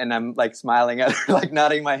on. And I'm like smiling at her, like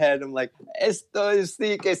nodding my head. I'm like, esto es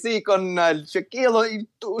sí que sí con Shaquille.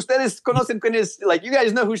 Ustedes conocen quién es. Like, you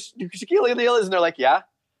guys know who Shaquille O'Neal is? And they're like, yeah.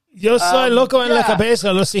 Yo soy loco en la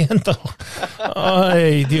cabeza, lo siento.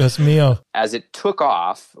 Ay, Dios mío. As it took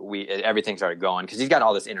off, everything started going because he's got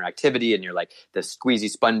all this interactivity and you're like the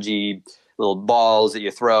squeezy, spongy little balls that you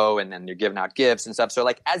throw and then you're giving out gifts and stuff. So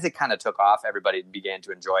like as it kind of took off, everybody began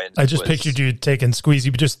to enjoy it. I just pictured you taking squeezy,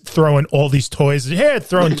 but just throwing all these toys. Yeah,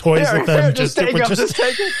 throwing toys at them. Just take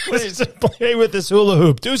it, play with this hula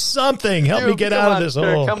hoop. Do something. Help me get out of this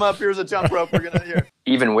hole. Come up. Here's a jump rope. We're going to hear.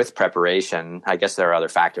 Even with preparation, I guess there are other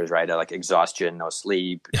factors, right? Like exhaustion, no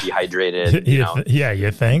sleep, dehydrated. Yeah, you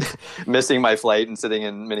think? Missing my flight and sitting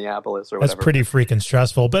in Minneapolis or whatever. That's pretty freaking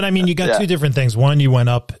stressful. But I mean, you got two different things. One, you went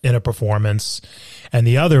up in a performance, and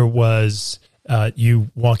the other was you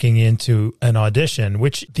walking into an audition,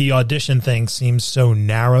 which the audition thing seems so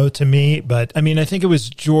narrow to me. But I mean, I think it was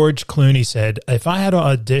George Clooney said, if I had to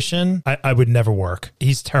audition, I would never work.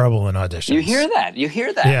 He's terrible in auditions. You hear that.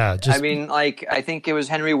 Yeah. I mean, like, I think it was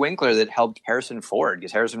Henry Winkler that helped Harrison Ford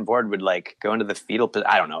because Harrison Ford would like go into the fetal,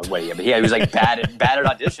 I don't know what but he was like bad at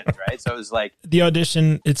auditions, right? So it was like. The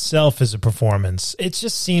audition itself is a performance. It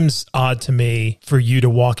just seems odd to me for you to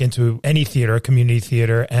walk into any theater, community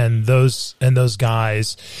theater, and those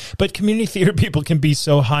guys, but community theater people can be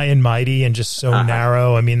so high and mighty and just so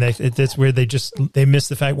narrow. I mean, that's where they miss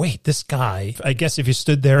the fact. Wait, this guy. I guess if you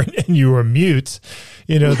stood there and you were mute,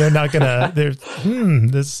 they're not gonna.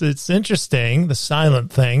 It's interesting. The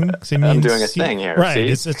silent thing. I'm doing a thing here, right?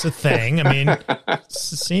 It's a thing. I mean, it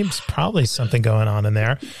seems probably something going on in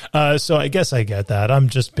there. So I guess I get that. I'm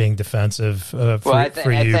just being defensive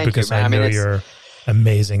for you because I know you're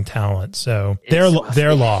amazing talent. So their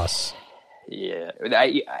loss. Yeah,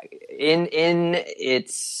 in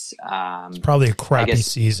it's probably a crappy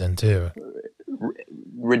season too.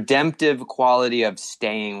 Redemptive quality of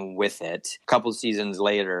staying with it. A couple seasons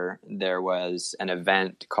later, there was an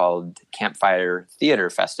event called Campfire Theater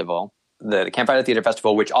Festival. The Campfire Theater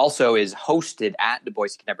Festival, which also is hosted at the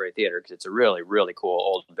Boise Contemporary Theater because it's a really, really cool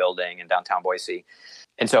old building in downtown Boise.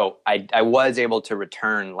 And so I was able to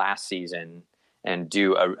return last season and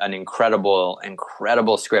do an incredible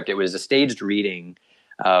script. It was a staged reading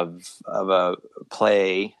of a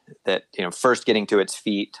play that, first getting to its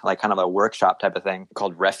feet, like kind of a workshop type of thing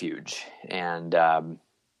called Refuge. And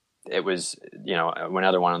it was,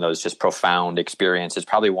 another one of those just profound experiences,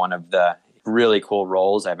 probably one of the really cool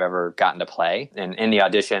roles I've ever gotten to play. And in the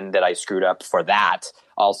audition that I screwed up for that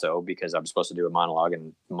also because I'm supposed to do a monologue,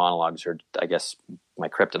 and monologues are, I guess, my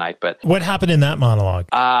kryptonite. But what happened in that monologue?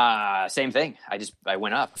 Same thing. I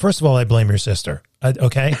went up. First of all, I blame your sister.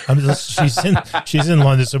 Okay, she's in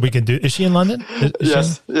London, so we can do. Is she in London?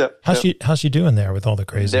 Yes. Yeah. How's she doing there with all the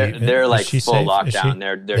crazy? They're like full safe? Lockdown.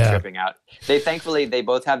 They're tripping out. Thankfully they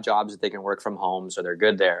both have jobs that they can work from home, so they're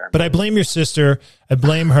good there. But I blame your sister. I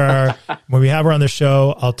blame her. When we have her on the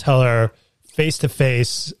show, I'll tell her face to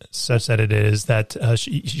face, such that it is that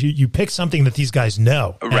you pick something that these guys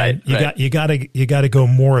know. Right. You got to go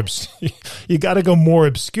more you got to go more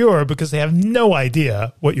obscure because they have no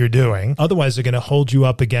idea what you're doing. Otherwise, they're going to hold you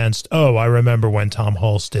up against. Oh, I remember when Tom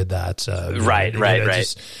Hulce did that.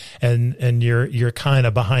 Right. And you're kind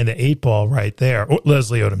of behind the eight ball right there.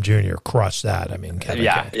 Leslie Odom Jr. crushed that. I mean, Kevin,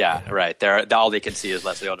 right. All they can see is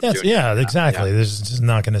Leslie Odom Jr. Yeah, exactly. They're just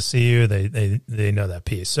not going to see you. They know that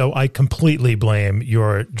piece. So I completely blame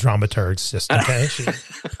your dramaturg system. Okay,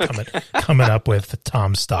 coming up with the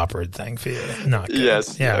Tom Stoppard thing for you. Not good.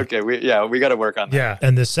 Yes. Yeah. Okay. We got to work on that. Yeah.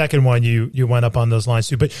 And the second one, you went up on those lines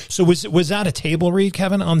too. But so was that a table read,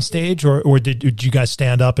 Kevin, on stage, or did you guys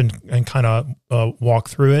stand up and kind of walk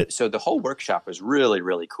through it? So the whole workshop was really,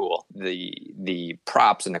 really cool. The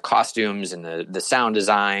props and the costumes and the sound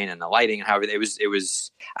design and the lighting and however it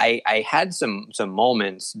was. I had some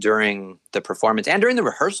moments during the performance and during the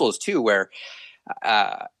rehearsals too, where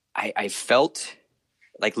I felt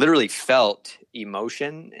literally felt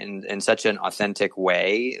emotion in such an authentic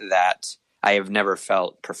way that I have never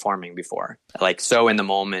felt performing before. So in the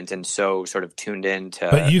moment and so sort of tuned in to.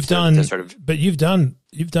 But you've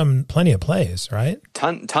done plenty of plays, right?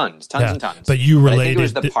 Tons and tons. But you related. I think it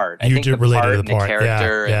was the part. I think the part and the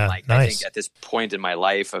character, yeah, and nice. I think at this point in my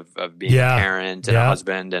life of being a parent and a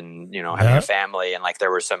husband and having a family, and there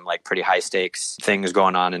were some pretty high stakes things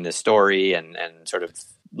going on in this story, and sort of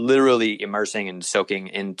literally immersing and soaking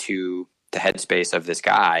into the headspace of this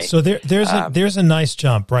guy. So there's a nice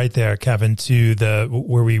jump right there, Kevin, to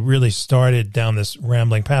where we really started down this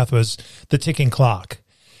rambling path was the ticking clock.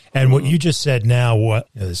 And what you just said now,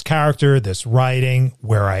 this character, this writing,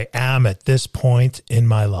 where I am at this point in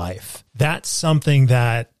my life. That's something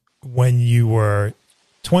that when you were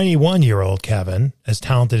 21-year-old Kevin, as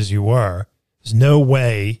talented as you were, there's no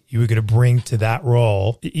way you were going to bring to that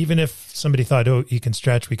role. Even if somebody thought, oh, he can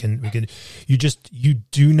stretch, we can, you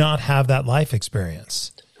do not have that life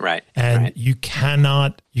experience. Right. And you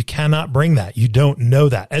cannot bring that. You don't know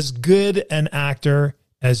that. As good an actor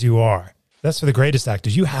as you are, that's for the greatest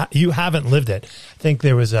actors. You haven't lived it. I think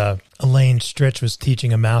there was Elaine Stritch was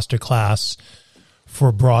teaching a master class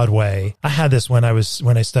for Broadway. I had this when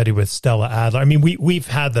I studied with Stella Adler. I mean, we've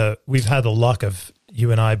had the luck of you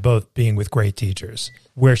and I both being with great teachers,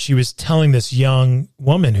 where she was telling this young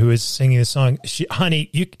woman who is singing the song, honey,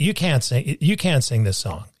 you can't sing this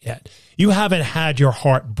song yet. You haven't had your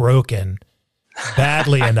heart broken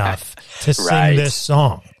badly enough to sing this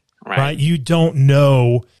song, right? You don't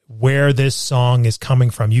know where this song is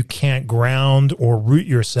coming from. You can't ground or root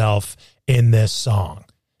yourself in this song.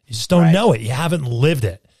 You just don't know it. You haven't lived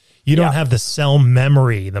it. You don't have the cell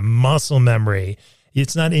memory, the muscle memory.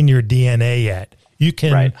 It's not in your DNA yet. You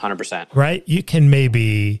can, 100%. Right? You can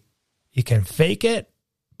fake it,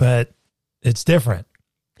 but it's different.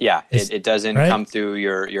 Yeah, it doesn't come through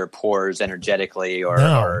your pores energetically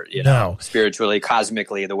or spiritually,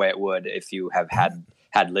 cosmically the way it would if you have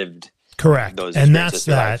had lived. Correct. Those and that's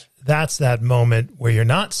that moment where you're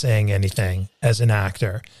not saying anything as an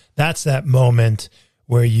actor. That's that moment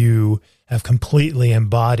where you have completely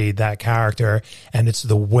embodied that character, and it's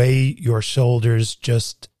the way your shoulders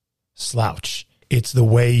just slouch. It's the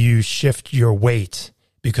way you shift your weight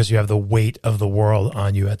because you have the weight of the world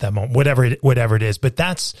on you at that moment, whatever it is. But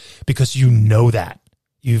that's because you know that.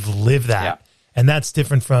 You've lived that. Yeah. And that's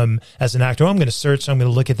different from as an actor. Oh, I'm going to search. I'm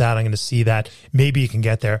going to look at that. I'm going to see that. Maybe you can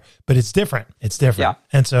get there, but it's different. It's different.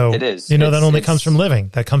 Yeah. And so it is. That only comes from living.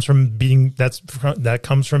 That comes from being. That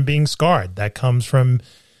comes from being scarred. That comes from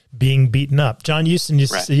being beaten up. John Huston,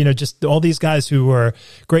 just all these guys who were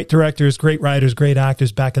great directors, great writers, great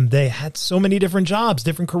actors back in the day had so many different jobs,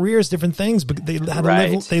 different careers, different things, but they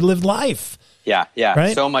lived life. Yeah.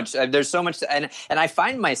 Right? So much. There's so much, and I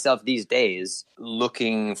find myself these days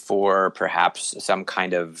looking for perhaps some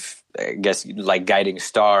kind of, I guess, guiding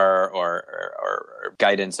star or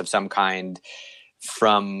guidance of some kind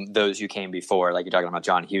from those who came before, like you're talking about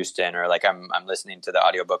John Huston, or I'm listening to the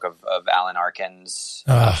audiobook of Alan Arkin's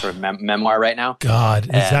sort of memoir right now. God,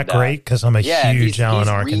 is that great? Because I'm a huge Alan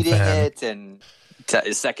Arkin fan. It and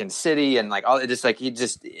Second City and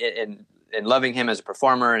and loving him as a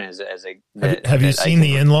performer and as a. Have you seen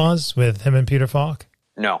The In-Laws with him and Peter Falk?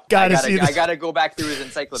 No, I got to go back through his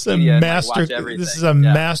encyclopedia and watch everything. This is a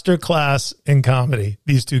master class in comedy.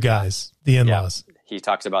 These two guys, The In-Laws. Yeah. He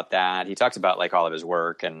talks about that. He talks about all of his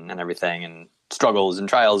work and everything and struggles and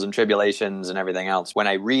trials and tribulations and everything else. When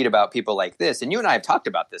I read about people like this, and you and I have talked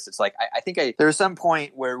about this, it's I think there was some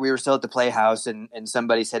point where we were still at the Playhouse and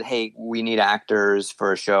somebody said, hey, we need actors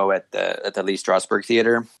for a show at the Lee Strasberg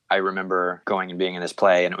Theater. I remember going and being in this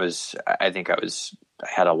play, and I think I was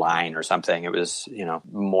had a line or something. It was,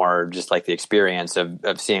 more just like the experience of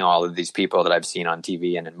seeing all of these people that I've seen on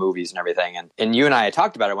TV and in movies and everything. And you and I had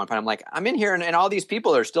talked about it at one point. I'm like, I'm in here and all these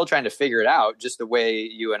people are still trying to figure it out just the way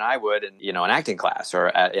you and I would in, an acting class or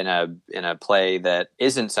in a play that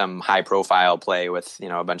isn't some high profile play with,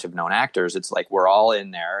 a bunch of known actors. It's like, we're all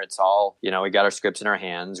in there. It's all, we got our scripts in our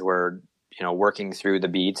hands. We're, working through the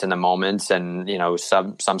beats and the moments, and,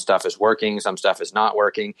 some stuff is working, some stuff is not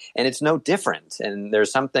working, and it's no different. And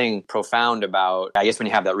there's something profound about, I guess, when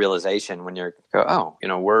you have that realization, when you're,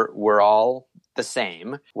 we're all the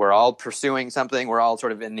same. We're all pursuing something. We're all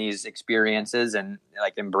sort of in these experiences and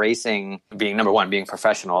like embracing being, number one, being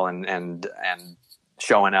professional and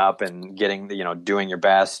showing up and getting, doing your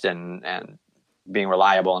best and being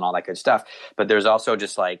reliable and all that good stuff. But there's also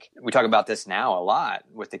just like, we talk about this now a lot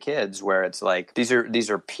with the kids, where it's like, these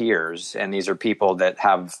are peers, and these are people that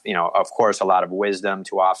have, of course, a lot of wisdom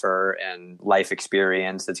to offer and life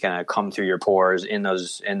experience that's going to come through your pores in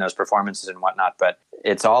those performances and whatnot. But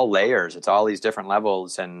it's all layers. It's all these different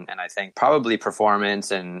levels. And I think probably performance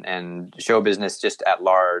and show business just at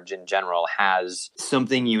large in general has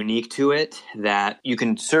something unique to it that you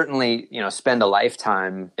can certainly, spend a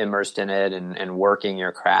lifetime immersed in it and working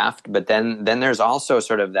your craft. But then there's also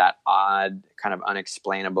sort of that odd kind of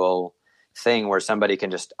unexplainable thing where somebody can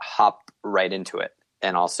just hop right into it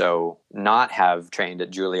and also not have trained at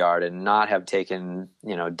Juilliard and not have taken,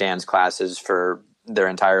 dance classes for their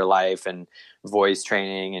entire life and voice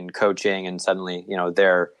training and coaching, and suddenly,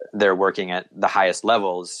 they're working at the highest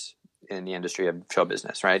levels in the industry of show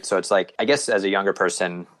business, right? So it's like, I guess as a younger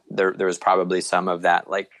person, there was probably some of that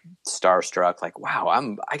like starstruck, like,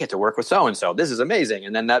 wow, I get to work with so and so. This is amazing.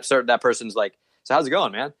 And then that person's like, so how's it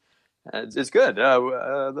going, man? It's good.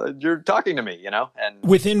 You're talking to me, And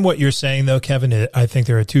within what you're saying, though, Kevin, I think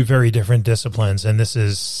there are two very different disciplines, and this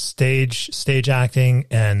is stage acting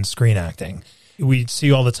and screen acting. We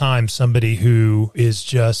see all the time somebody who is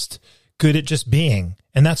just good at just being,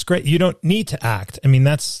 and that's great. You don't need to act. I mean,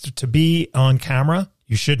 that's to be on camera.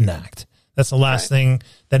 You shouldn't act. That's the last thing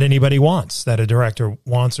that anybody wants, that a director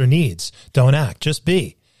wants or needs. Don't act, just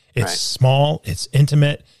be. It's small, it's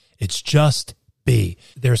intimate, it's just be.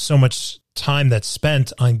 There's so much time that's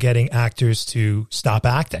spent on getting actors to stop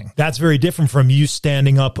acting. That's very different from you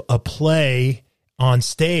standing up a play on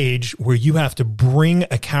stage where you have to bring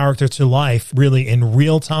a character to life really in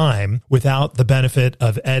real time without the benefit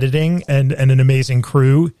of editing and an amazing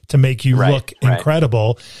crew to make you look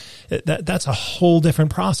incredible. That's a whole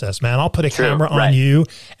different process, man. I'll put a camera on you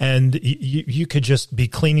and you could just be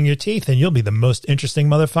cleaning your teeth and you'll be the most interesting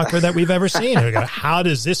motherfucker that we've ever seen. And we go, how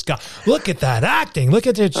does this guy look at that acting? Look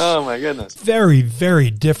at it. Oh my goodness. Very, very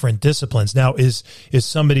different disciplines. Now, is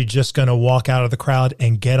somebody just going to walk out of the crowd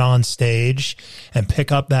and get on stage and pick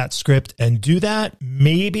up that script and do that?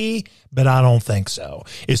 Maybe, but I don't think so.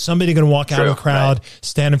 Is somebody going to walk out of the crowd,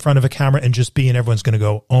 stand in front of a camera and just be, and everyone's going to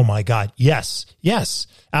go, oh my God, yes,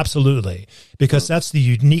 absolutely. Because that's the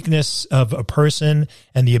uniqueness of a person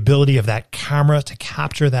and the ability of that camera to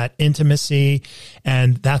capture that intimacy.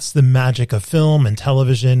 And that's the magic of film and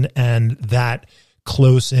television and that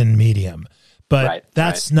close-in medium. But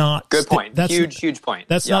that's not... Good point. That's huge point.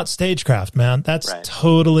 That's not stagecraft, man. That's it's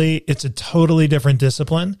a totally different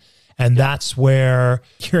discipline. And that's where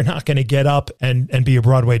you're not going to get up and be a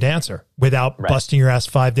Broadway dancer without busting your ass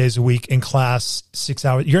 5 days a week in class, 6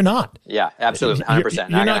 hours. You're not. Yeah, absolutely. 100%.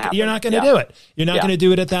 You're not going to do it. You're not going to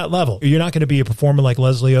do it at that level. You're not going to be a performer like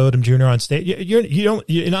Leslie Odom Jr. on stage.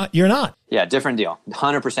 You're not. Yeah, different deal.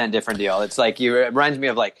 100% different deal. It's like, it reminds me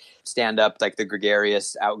of like stand up, like the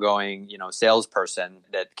gregarious, outgoing, salesperson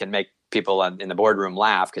that can make people in the boardroom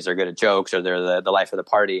laugh because they're good at jokes or they're the life of the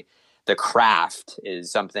party. The craft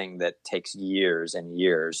is something that takes years and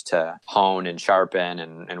years to hone and sharpen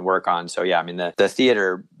and work on. So yeah, I mean, the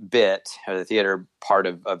theater bit or the theater part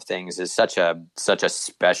of things is such a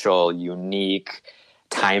special, unique,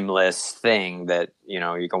 timeless thing that,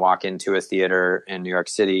 you can walk into a theater in New York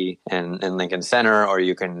City and Lincoln Center, or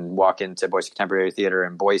you can walk into Boise Contemporary Theater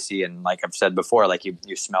in Boise. And like I've said before, like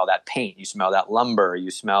you smell that paint, you smell that lumber,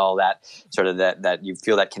 you smell that sort of that you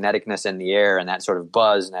feel that kineticness in the air and that sort of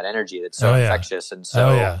buzz and that energy that's so infectious. And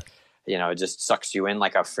so, it just sucks you in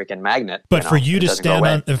like a freaking magnet. But for you to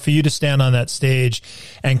stand on that stage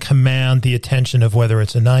and command the attention of whether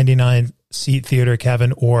it's a 99 seat theater,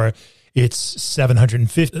 Kevin, or it's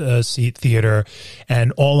 750 seat theater,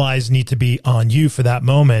 and all eyes need to be on you for that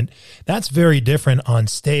moment. That's very different on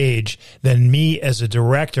stage than me as a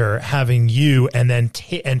director having you and then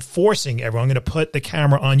and forcing everyone. I'm going to put the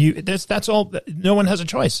camera on you. That's all. No one has a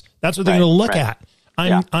choice. That's what they're going to look at.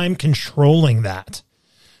 I'm controlling that.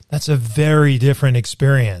 That's a very different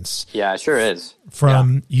experience. Yeah, it sure is.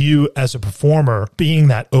 From you as a performer being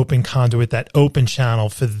that open conduit, that open channel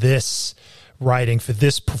for this writing, for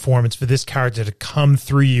this performance, for this character to come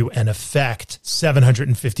through you and affect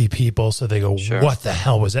 750 people. So they go, what the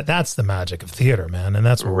hell was that? That's the magic of theater, man. And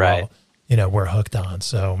that's what we're hooked on.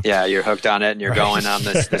 So yeah, you're hooked on it, and you're going on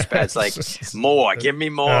this. It's like more. Give me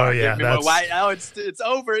more. Oh, yeah, give me more. Why? No, it's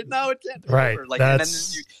over. No, it can't. Be over. Like, and then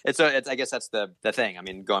it's I guess that's the thing. I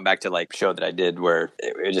mean, going back to like show that I did where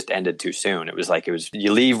it just ended too soon. It was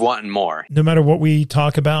you leave wanting more. No matter what we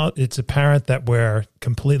talk about, it's apparent that we're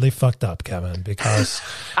completely fucked up, Kevin, because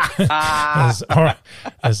as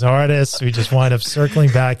artists, we just wind up circling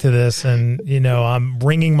back to this, and I'm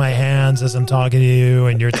wringing my hands as I'm talking to you,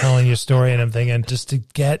 and you're telling your story. And I'm thinking just to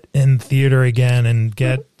get in theater again and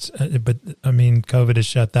but I mean, COVID has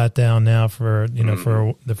shut that down now for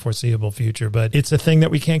the foreseeable future, but it's a thing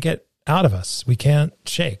that we can't get out of us. We can't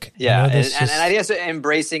shake. Yeah. And I guess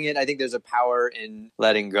embracing it, I think there's a power in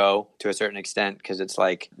letting go to a certain extent, because it's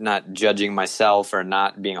like not judging myself or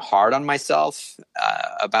not being hard on myself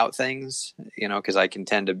about things, because I can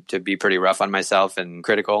tend to be pretty rough on myself and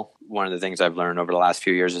critical. One of the things I've learned over the last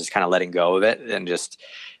few years is kind of letting go of it, and just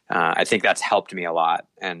I think that's helped me a lot,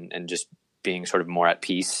 and just being sort of more at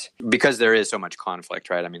peace, because there is so much conflict,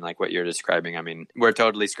 right? I mean, like what you're describing, I mean, we're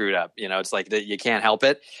totally screwed up. It's like you can't help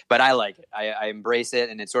it, but I like it. I embrace it.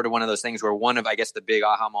 And it's sort of one of those things where one of, I guess, the big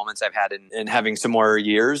aha moments I've had in having some more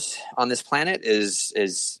years on this planet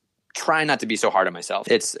is try not to be so hard on myself.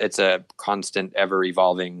 It's a constant, ever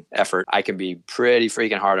evolving effort. I can be pretty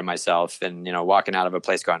freaking hard on myself, and, walking out of a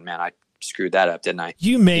place going, man, I screwed that up, didn't I?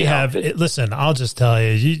 You may have, listen, I'll just tell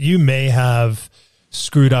you, you may have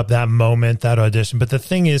screwed up that moment, that audition. But the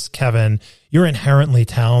thing is, Kevin, you're inherently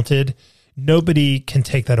talented. Nobody can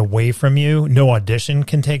take that away from you. No audition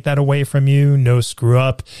can take that away from you. No screw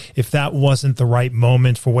up. If that wasn't the right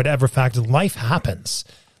moment for whatever factor, life happens.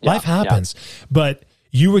 Life happens. But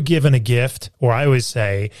you were given a gift, or I always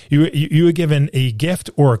say you were given a gift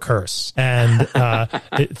or a curse. And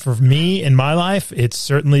for me in my life, it's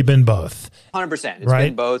certainly been both. 100%. It's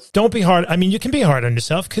been both. Don't be hard. I mean, you can be hard on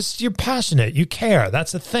yourself because you're passionate. You care.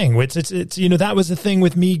 That's the thing. It's that was the thing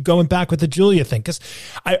with me going back with the Julia thing, because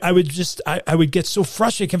I would get so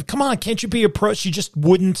frustrated. Come on, can't you be a pro? She just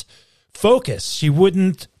wouldn't focus. She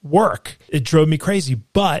wouldn't work. It drove me crazy.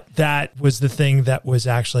 But that was the thing that was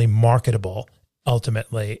actually marketable.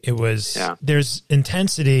 Ultimately, it was, there's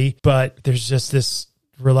intensity, but there's just this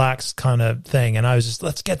relaxed kind of thing. And I was just,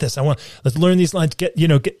 let's get this. Let's learn these lines,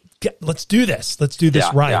 let's do this. Let's do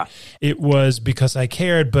this right. Yeah. It was because I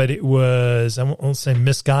cared, but it was, I won't say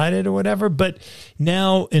misguided or whatever, but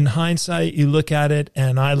now in hindsight, you look at it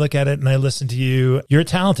and I look at it and I listen to you. You're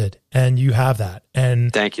talented and you have that.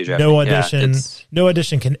 And thank you, Jeffrey. No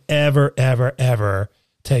audition can ever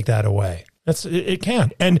take that away. It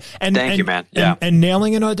can. And thank you, man. Yeah. And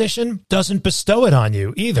nailing an audition doesn't bestow it on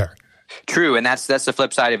you either. True. And that's the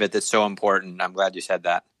flip side of it that's so important. I'm glad you said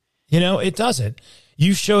that. It doesn't.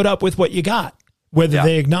 You showed up with what you got. Whether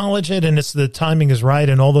they acknowledge it and the timing is right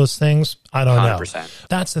and all those things, I don't 100%. Know.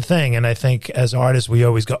 That's the thing. And I think as artists, we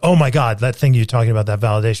always go, oh my God, that thing you're talking about, that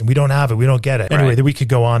validation, we don't have it. We don't get it. Right. Anyway, we could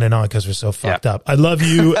go on and on because we're so fucked up. I love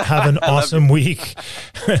you. Have an awesome week.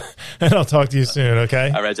 And I'll talk to you soon,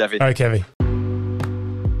 okay? All right, Jeffy. All right, Kevin.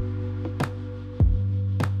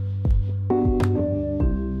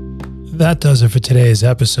 That does it for today's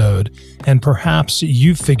episode, and perhaps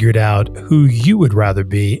you figured out who you would rather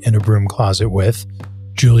be in a broom closet with,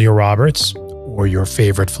 Julia Roberts or your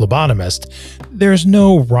favorite phlebotomist. There's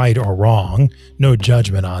no right or wrong, no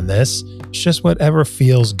judgment on this. It's just whatever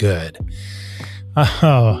feels good.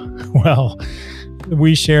 Oh, well,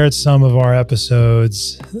 we shared some of our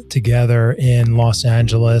episodes together in Los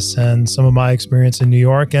Angeles and some of my experience in New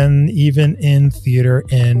York and even in theater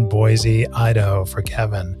in Boise, Idaho for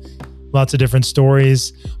Kevin. Lots of different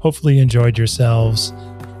stories. Hopefully you enjoyed yourselves.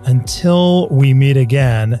 Until we meet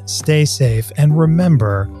again, stay safe and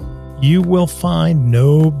remember, you will find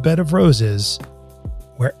no bed of roses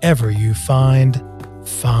wherever you find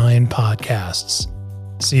fine podcasts.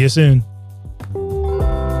 See you soon.